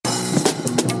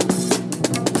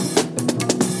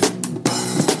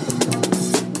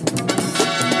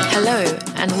Hello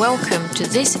and welcome to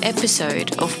this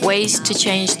episode of Ways to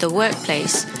Change the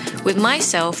Workplace with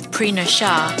myself, Prina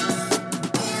Shah.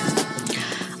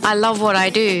 I love what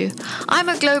I do. I'm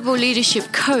a global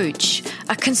leadership coach,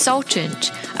 a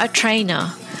consultant, a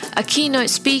trainer, a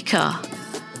keynote speaker,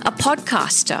 a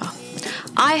podcaster.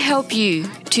 I help you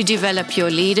to develop your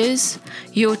leaders,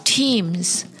 your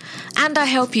teams, and I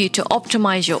help you to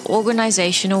optimize your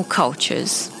organizational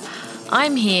cultures.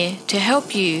 I'm here to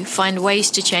help you find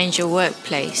ways to change your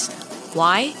workplace.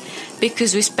 Why?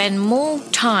 Because we spend more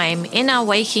time in our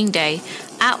waking day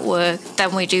at work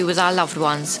than we do with our loved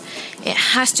ones. It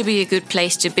has to be a good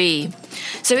place to be.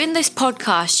 So in this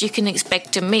podcast, you can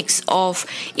expect a mix of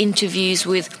interviews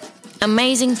with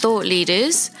amazing thought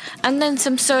leaders and then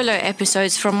some solo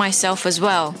episodes from myself as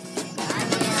well.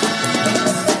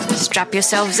 Strap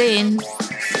yourselves in.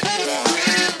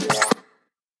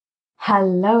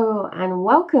 Hello and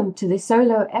welcome to this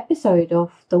solo episode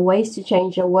of the Ways to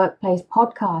Change Your Workplace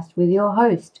podcast with your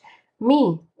host,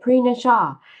 me, Prina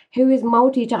Shah, who is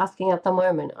multitasking at the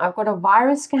moment. I've got a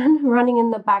virus scan running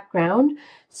in the background,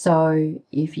 so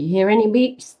if you hear any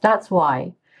beeps, that's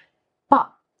why.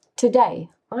 But today,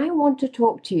 I want to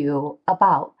talk to you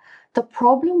about the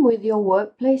problem with your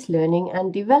workplace learning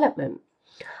and development.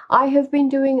 I have been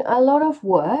doing a lot of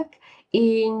work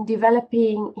in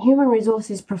developing human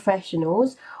resources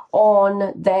professionals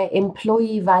on their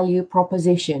employee value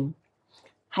proposition.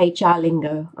 HR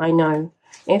lingo, I know.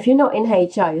 If you're not in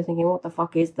HR, you're thinking, what the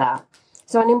fuck is that?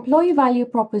 So an employee value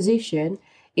proposition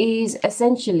is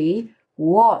essentially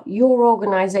what your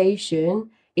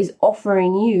organization is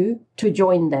offering you to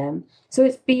join them. So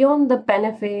it's beyond the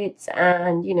benefits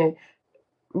and,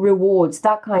 rewards,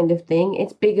 that kind of thing.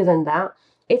 It's bigger than that.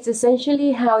 It's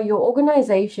essentially how your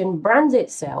organization brands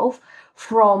itself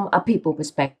from a people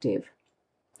perspective.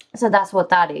 So that's what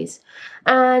that is.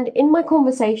 And in my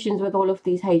conversations with all of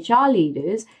these HR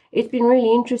leaders, it's been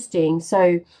really interesting.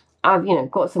 So I've,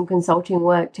 got some consulting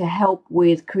work to help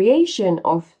with creation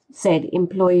of said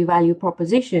employee value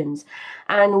propositions.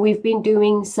 And we've been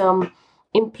doing some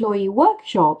employee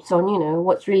workshops on,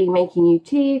 what's really making you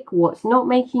tick, what's not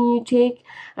making you tick.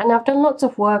 And I've done lots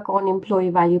of work on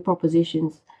employee value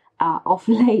propositions of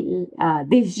late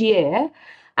this year.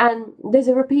 And there's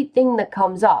a repeat thing that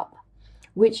comes up,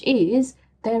 which is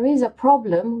there is a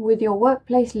problem with your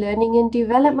workplace learning and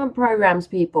development programs,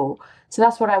 people. So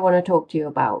that's what I want to talk to you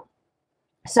about.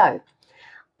 So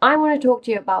I want to talk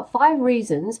to you about 5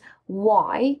 reasons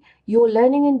why your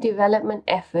learning and development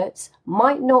efforts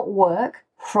might not work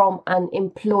from an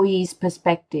employee's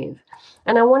perspective.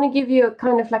 And I want to give you a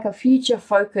kind of like a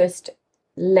future-focused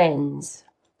lens.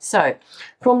 So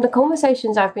from the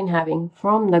conversations I've been having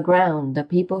from the ground, the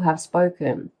people have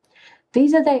spoken,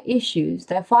 these are their issues,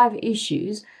 their 5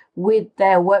 issues with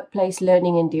their workplace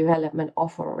learning and development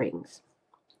offerings.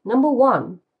 Number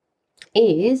 1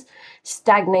 is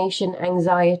stagnation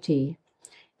anxiety.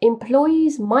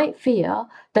 Employees might fear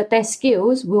that their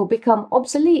skills will become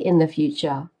obsolete in the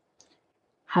future.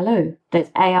 Hello,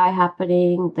 there's AI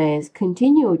happening, there's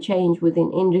continual change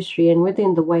within industry and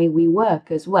within the way we work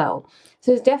as well.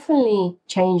 So there's definitely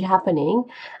change happening,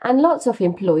 and lots of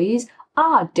employees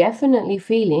are definitely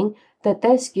feeling that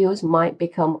their skills might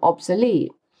become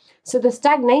obsolete. So the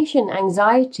stagnation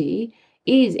anxiety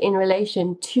is in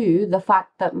relation to the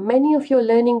fact that many of your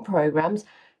learning programs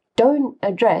don't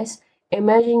address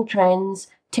emerging trends,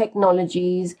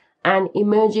 technologies, and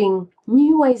emerging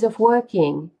new ways of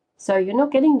working. So you're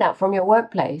not getting that from your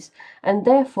workplace, and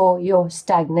therefore your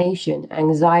stagnation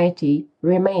anxiety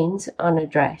remains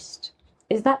unaddressed.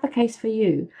 Is that the case for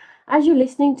you? As you're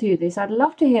listening to this, I'd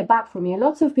love to hear back from you.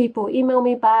 Lots of people email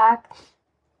me back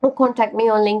or contact me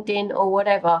on LinkedIn or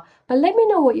whatever, but let me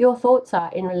know what your thoughts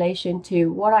are in relation to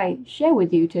what I share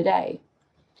with you today.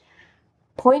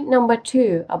 Point number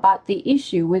 2 about the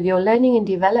issue with your learning and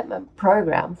development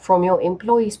program from your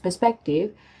employee's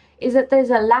perspective is that there's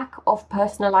a lack of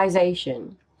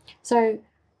personalization. So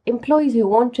employees who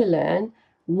want to learn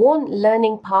want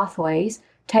learning pathways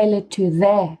tailored to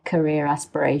their career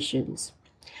aspirations.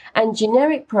 And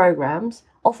generic programs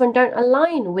often don't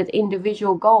align with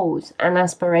individual goals and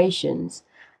aspirations.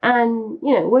 And,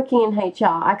 working in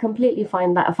HR, I completely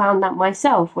found that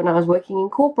myself when I was working in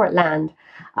corporate land.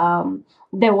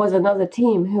 There was another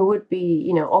team who would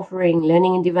be, offering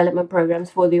learning and development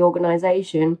programs for the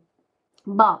organization.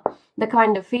 But the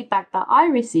kind of feedback that I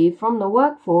received from the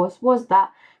workforce was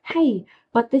that, hey,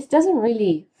 but this doesn't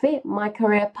really fit my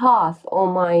career path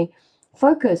or my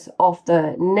focus of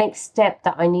the next step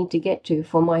that I need to get to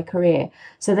for my career.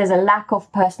 So there's a lack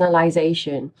of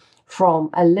personalization from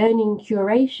a learning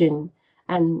curation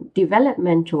and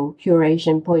developmental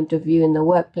curation point of view in the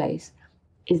workplace.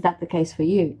 Is that the case for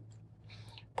you?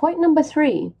 Point number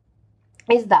 3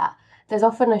 is that there's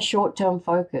often a short-term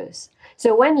focus.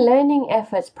 So when learning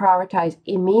efforts prioritize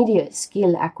immediate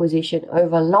skill acquisition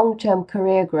over long-term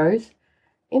career growth,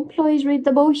 employees read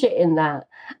the bullshit in that,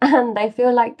 and they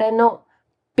feel like they're not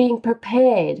being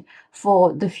prepared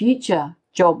for the future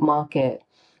job market.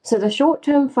 So the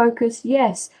short-term focus,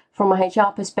 yes, from a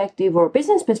HR perspective or a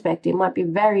business perspective, might be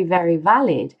very, very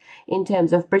valid in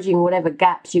terms of bridging whatever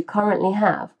gaps you currently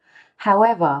have.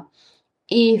 However,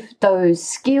 if those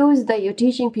skills that you're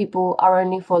teaching people are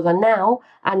only for the now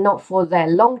and not for their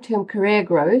long-term career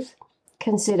growth,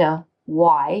 consider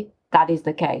why that is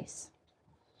the case.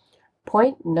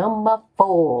 Point number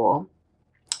 4.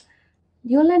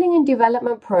 Your learning and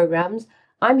development programs,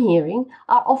 I'm hearing,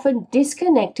 are often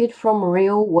disconnected from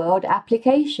real-world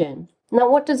application. Now,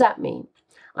 what does that mean?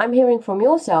 I'm hearing from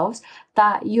yourselves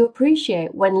that you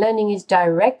appreciate when learning is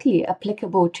directly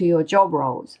applicable to your job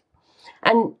roles.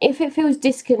 And if it feels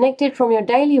disconnected from your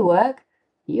daily work,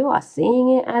 you are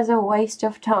seeing it as a waste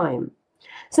of time.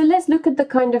 So let's look at the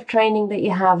kind of training that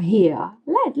you have here.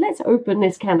 Let's open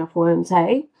this can of worms,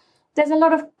 hey? There's a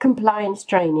lot of compliance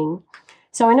training.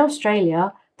 So in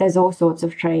Australia, there's all sorts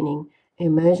of training.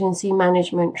 Emergency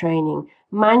management training,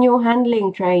 manual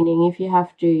handling training if you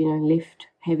have to, lift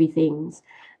heavy things.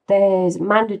 There's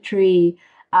mandatory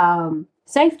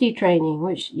safety training,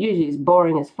 which usually is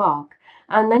boring as fuck.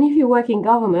 And then if you work in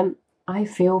government, I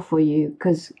feel for you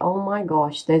because, oh my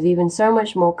gosh, there's even so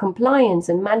much more compliance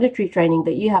and mandatory training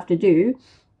that you have to do.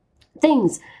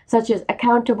 Things such as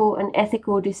accountable and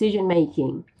ethical decision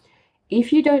making.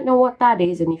 If you don't know what that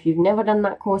is, and if you've never done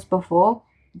that course before,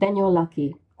 then you're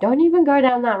lucky. Don't even go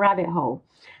down that rabbit hole.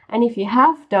 And if you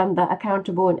have done the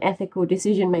accountable and ethical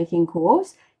decision making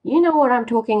course, you know what I'm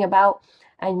talking about,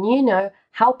 and you know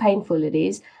how painful it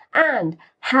is and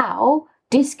how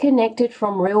disconnected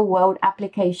from real world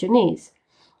application is.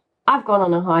 I've gone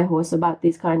on a high horse about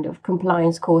these kind of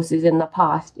compliance courses in the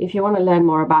past. If you want to learn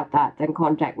more about that, then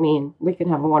contact me and we can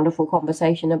have a wonderful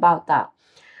conversation about that.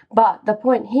 But the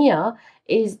point here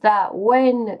is that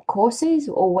when courses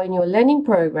or when your learning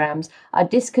programs are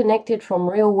disconnected from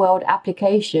real world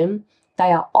application,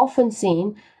 they are often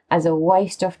seen as a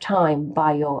waste of time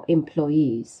by your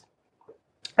employees.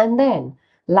 And then,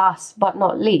 last but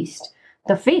not least,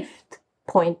 the 5th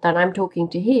point that I'm talking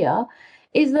to here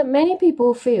is that many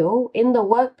people feel in the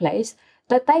workplace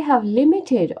that they have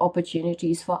limited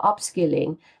opportunities for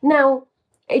upskilling. Now,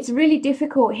 it's really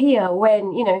difficult here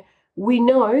when, we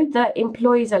know that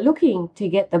employees are looking to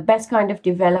get the best kind of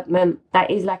development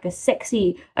that is like a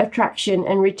sexy attraction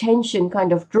and retention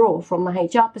kind of draw from the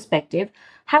HR perspective.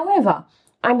 However,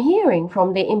 I'm hearing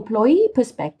from the employee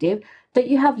perspective that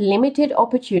you have limited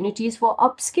opportunities for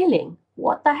upskilling.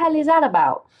 What the hell is that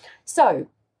about? So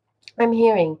I'm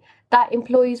hearing that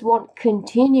employees want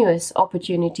continuous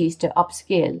opportunities to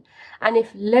upskill. And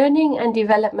if learning and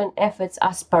development efforts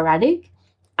are sporadic,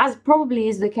 as probably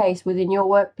is the case within your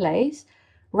workplace,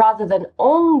 rather than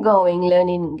ongoing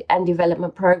learning and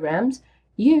development programs,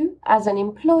 you as an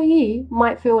employee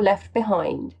might feel left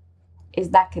behind.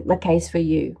 Is that the case for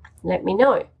you? Let me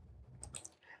know.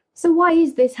 So why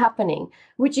is this happening?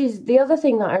 Which is the other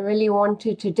thing that I really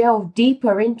wanted to delve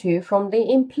deeper into from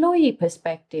the employee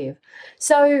perspective.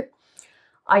 So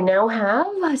I now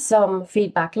have some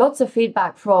feedback, lots of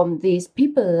feedback from these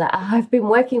people that I've been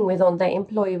working with on their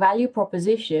employee value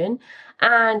proposition.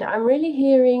 And I'm really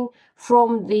hearing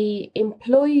from the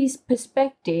employee's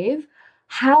perspective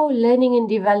how learning and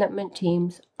development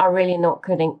teams are really not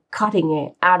cutting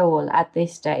it at all at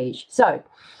this stage. So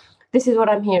this is what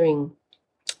I'm hearing.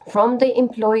 From the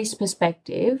employee's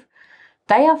perspective,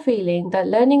 they are feeling that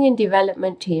learning and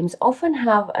development teams often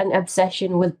have an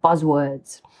obsession with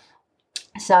buzzwords.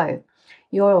 So,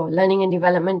 your learning and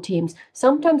development teams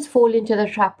sometimes fall into the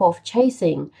trap of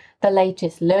chasing the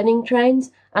latest learning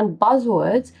trends and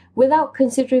buzzwords without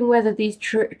considering whether these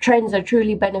trends are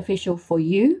truly beneficial for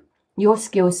you, your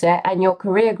skill set and your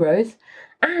career growth,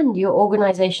 and your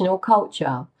organizational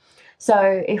culture.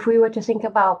 So, if we were to think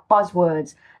about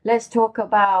buzzwords, let's talk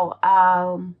about,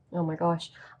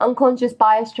 unconscious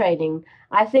bias training.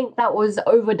 I think that was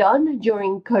overdone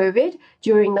during COVID,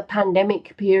 during the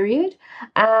pandemic period,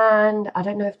 and I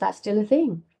don't know if that's still a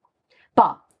thing.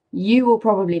 But you will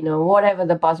probably know whatever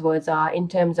the buzzwords are in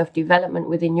terms of development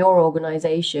within your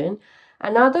organization.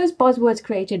 And are those buzzwords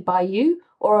created by you,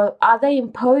 or are they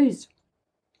imposed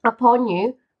upon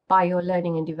you by your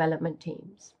learning and development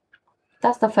teams?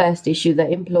 That's the first issue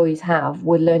that employees have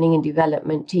with learning and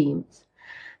development teams.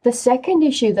 The second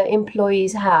issue that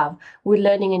employees have with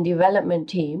learning and development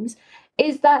teams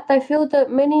is that they feel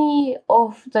that many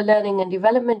of the learning and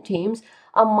development teams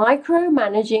are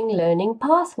micromanaging learning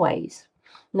pathways.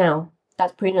 Now,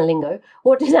 that's Prina lingo.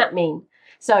 What does that mean?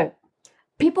 So,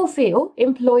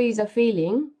 employees are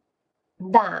feeling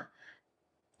that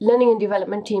learning and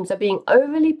development teams are being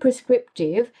overly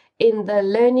prescriptive in the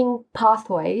learning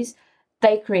pathways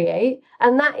they create,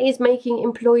 and that is making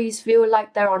employees feel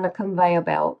like they're on a conveyor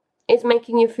belt. It's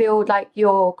making you feel like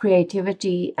your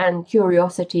creativity and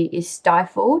curiosity is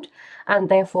stifled, and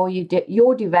therefore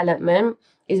your development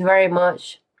is very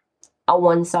much a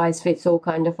one-size-fits-all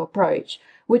kind of approach,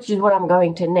 which is what I'm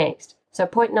going to next. So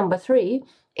point number 3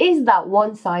 is that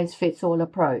one-size-fits-all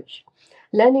approach.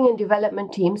 Learning and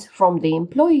development teams, from the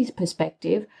employee's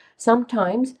perspective,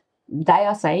 sometimes they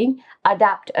are saying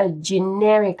adapt a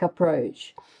generic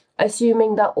approach,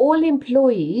 assuming that all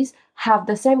employees have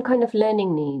the same kind of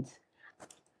learning needs.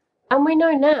 And we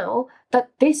know now that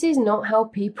this is not how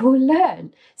people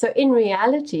learn. So in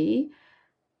reality,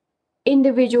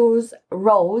 individuals'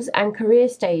 roles and career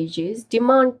stages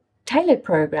demand tailored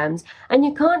programs, and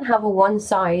you can't have a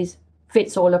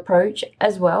one-size-fits-all approach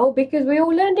as well, because we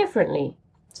all learn differently.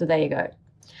 So there you go.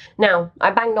 Now,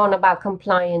 I banged on about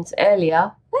compliance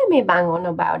earlier. Let me bang on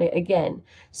about it again.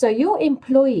 So your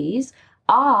employees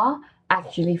are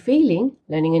actually feeling,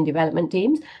 learning and development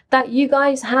teams, that you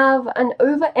guys have an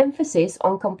overemphasis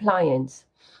on compliance.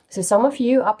 So some of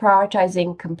you are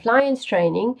prioritizing compliance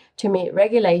training to meet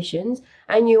regulations,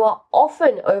 and you are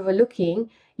often overlooking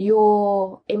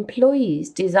your employees'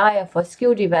 desire for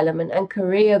skill development and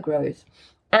career growth.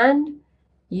 And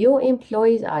your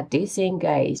employees are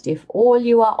disengaged if all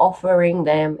you are offering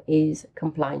them is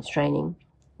compliance training.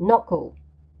 Not cool.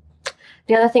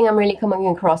 The other thing I'm really coming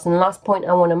across, and the last point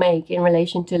I want to make in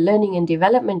relation to learning and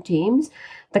development teams,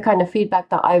 the kind of feedback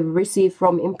that I've received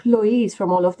from employees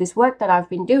from all of this work that I've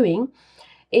been doing,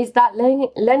 is that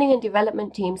learning and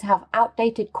development teams have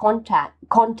outdated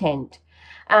content.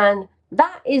 And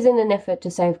that is in an effort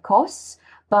to save costs,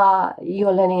 but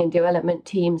your learning and development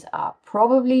teams are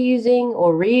probably using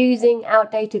or reusing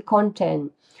outdated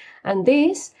content. And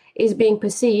this is being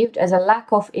perceived as a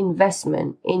lack of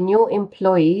investment in your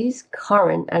employees'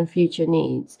 current and future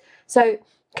needs. So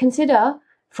consider,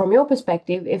 from your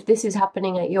perspective, if this is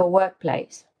happening at your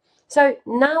workplace. So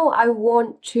now I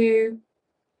want to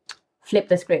flip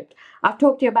the script. I've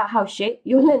talked to you about how shit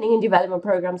your learning and development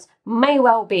programs may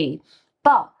well be,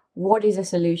 but what is a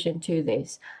solution to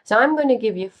this? So I'm going to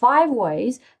give you 5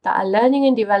 ways that a learning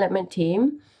and development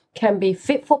team can be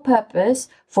fit for purpose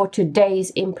for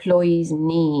today's employees'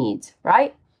 needs,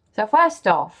 right? So first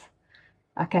off,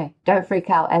 okay, don't freak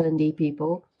out, L&D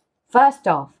people. First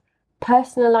off,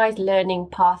 personalized learning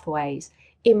pathways.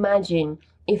 Imagine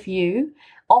if you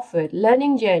offered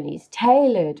learning journeys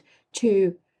tailored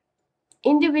to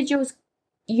individuals'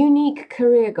 unique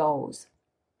career goals.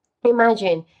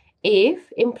 Imagine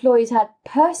if employees had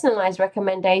personalized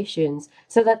recommendations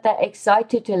so that they're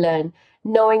excited to learn,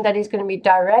 knowing that it's going to be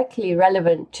directly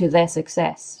relevant to their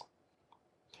success.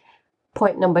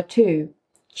 Point number 2,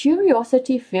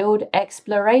 curiosity-filled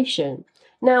exploration.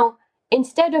 Now,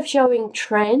 instead of showing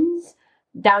trends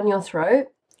down your throat,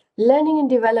 learning and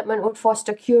development would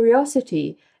foster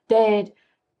curiosity. They'd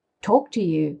talk to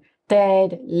you.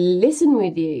 They'd listen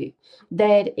with you.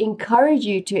 They'd encourage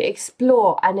you to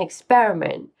explore and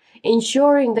experiment,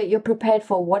 ensuring that you're prepared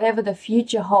for whatever the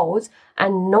future holds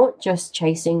and not just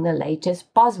chasing the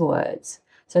latest buzzwords.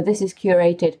 So this is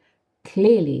curated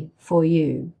clearly for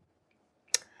you.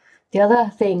 The other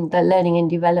thing that learning and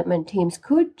development teams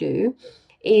could do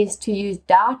is to use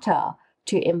data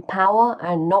to empower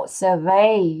and not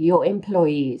survey your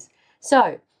employees.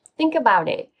 So think about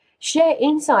it. Share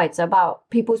insights about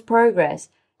people's progress,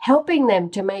 helping them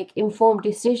to make informed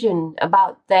decisions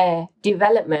about their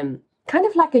development. Kind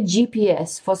of like a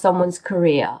GPS for someone's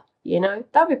career,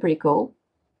 that'd be pretty cool.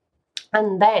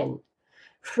 And then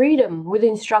freedom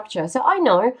within structure. So I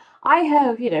know I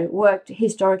have, worked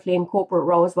historically in corporate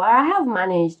roles where I have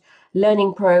managed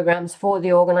learning programs for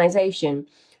the organization.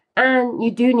 And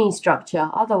you do need structure.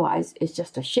 Otherwise, it's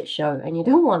just a shit show, and you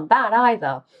don't want that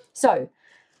either. So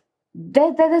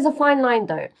there's a fine line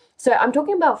though. So I'm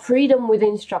talking about freedom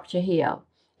within structure here.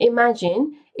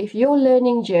 Imagine if your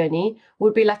learning journey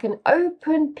would be like an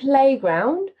open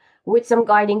playground with some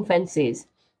guiding fences.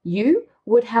 You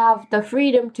would have the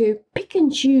freedom to pick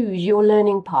and choose your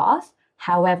learning path.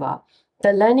 However,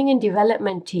 the learning and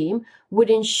development team would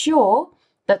ensure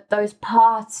that those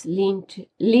paths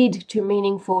lead to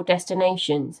meaningful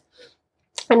destinations.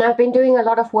 And I've been doing a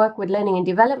lot of work with learning and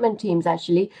development teams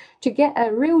actually to get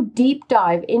a real deep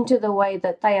dive into the way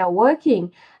that they are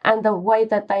working and the way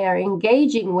that they are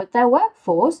engaging with their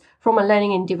workforce from a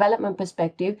learning and development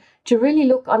perspective, to really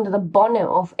look under the bonnet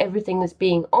of everything that's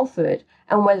being offered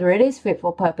and whether it is fit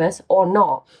for purpose or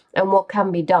not, and what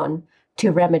can be done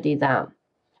to remedy that.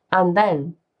 And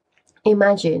then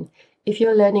imagine if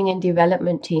your learning and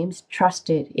development teams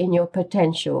trusted in your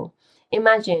potential.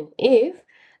 Imagine if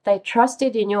they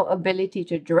trusted in your ability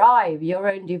to drive your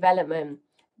own development.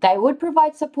 They would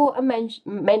provide support and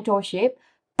mentorship,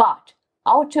 but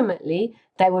ultimately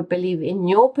they would believe in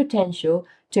your potential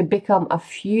to become a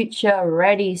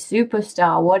future-ready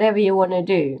superstar, whatever you want to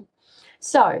do.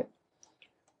 So,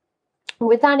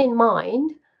 with that in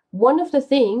mind, one of the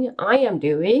things I am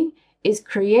doing is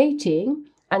creating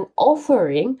and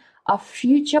offering a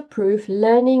future-proof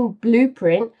learning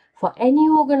blueprint for any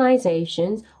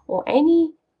organizations or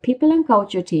any people and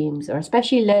culture teams, or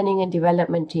especially learning and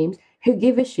development teams who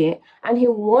give a shit and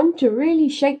who want to really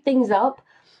shake things up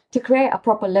to create a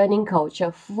proper learning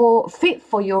culture fit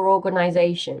for your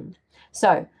organization.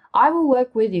 So I will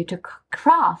work with you to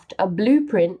craft a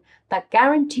blueprint that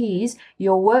guarantees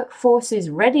your workforce's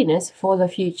readiness for the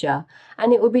future,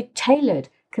 and it will be tailored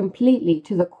completely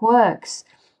to the quirks,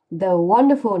 the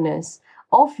wonderfulness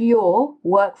of your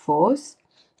workforce,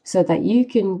 so that you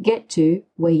can get to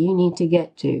where you need to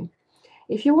get to.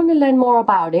 If you want to learn more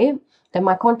about it, then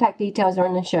my contact details are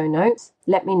in the show notes.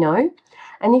 Let me know.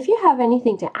 And if you have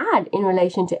anything to add in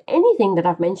relation to anything that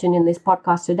I've mentioned in this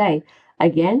podcast today,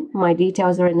 again, my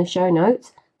details are in the show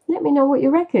notes. Let me know what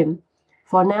you reckon.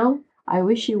 For now, I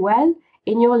wish you well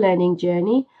in your learning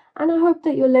journey, and I hope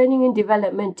that your learning and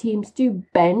development teams do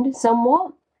bend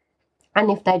somewhat. And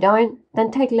if they don't,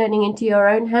 then take learning into your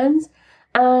own hands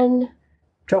and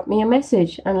drop me a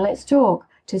message and let's talk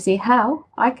to see how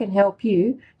I can help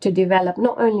you to develop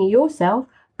not only yourself,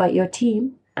 but your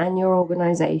team and your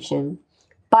organization.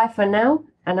 Bye for now,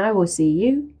 and I will see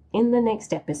you in the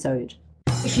next episode.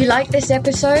 If you like this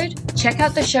episode, check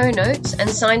out the show notes and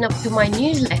sign up to my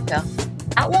newsletter.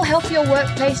 That will help your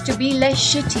workplace to be less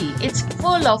shitty. It's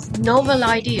full of novel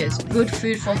ideas, good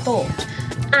food for thought.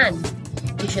 And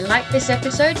if you like this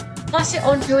episode, pass it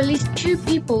on to at least 2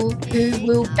 people who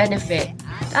will benefit.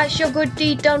 That's your good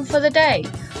deed done for the day.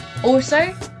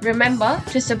 Also, remember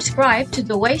to subscribe to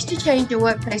the Ways to Change Your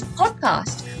Workplace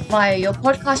podcast via your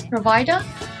podcast provider,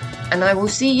 and I will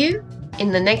see you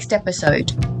in the next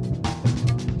episode.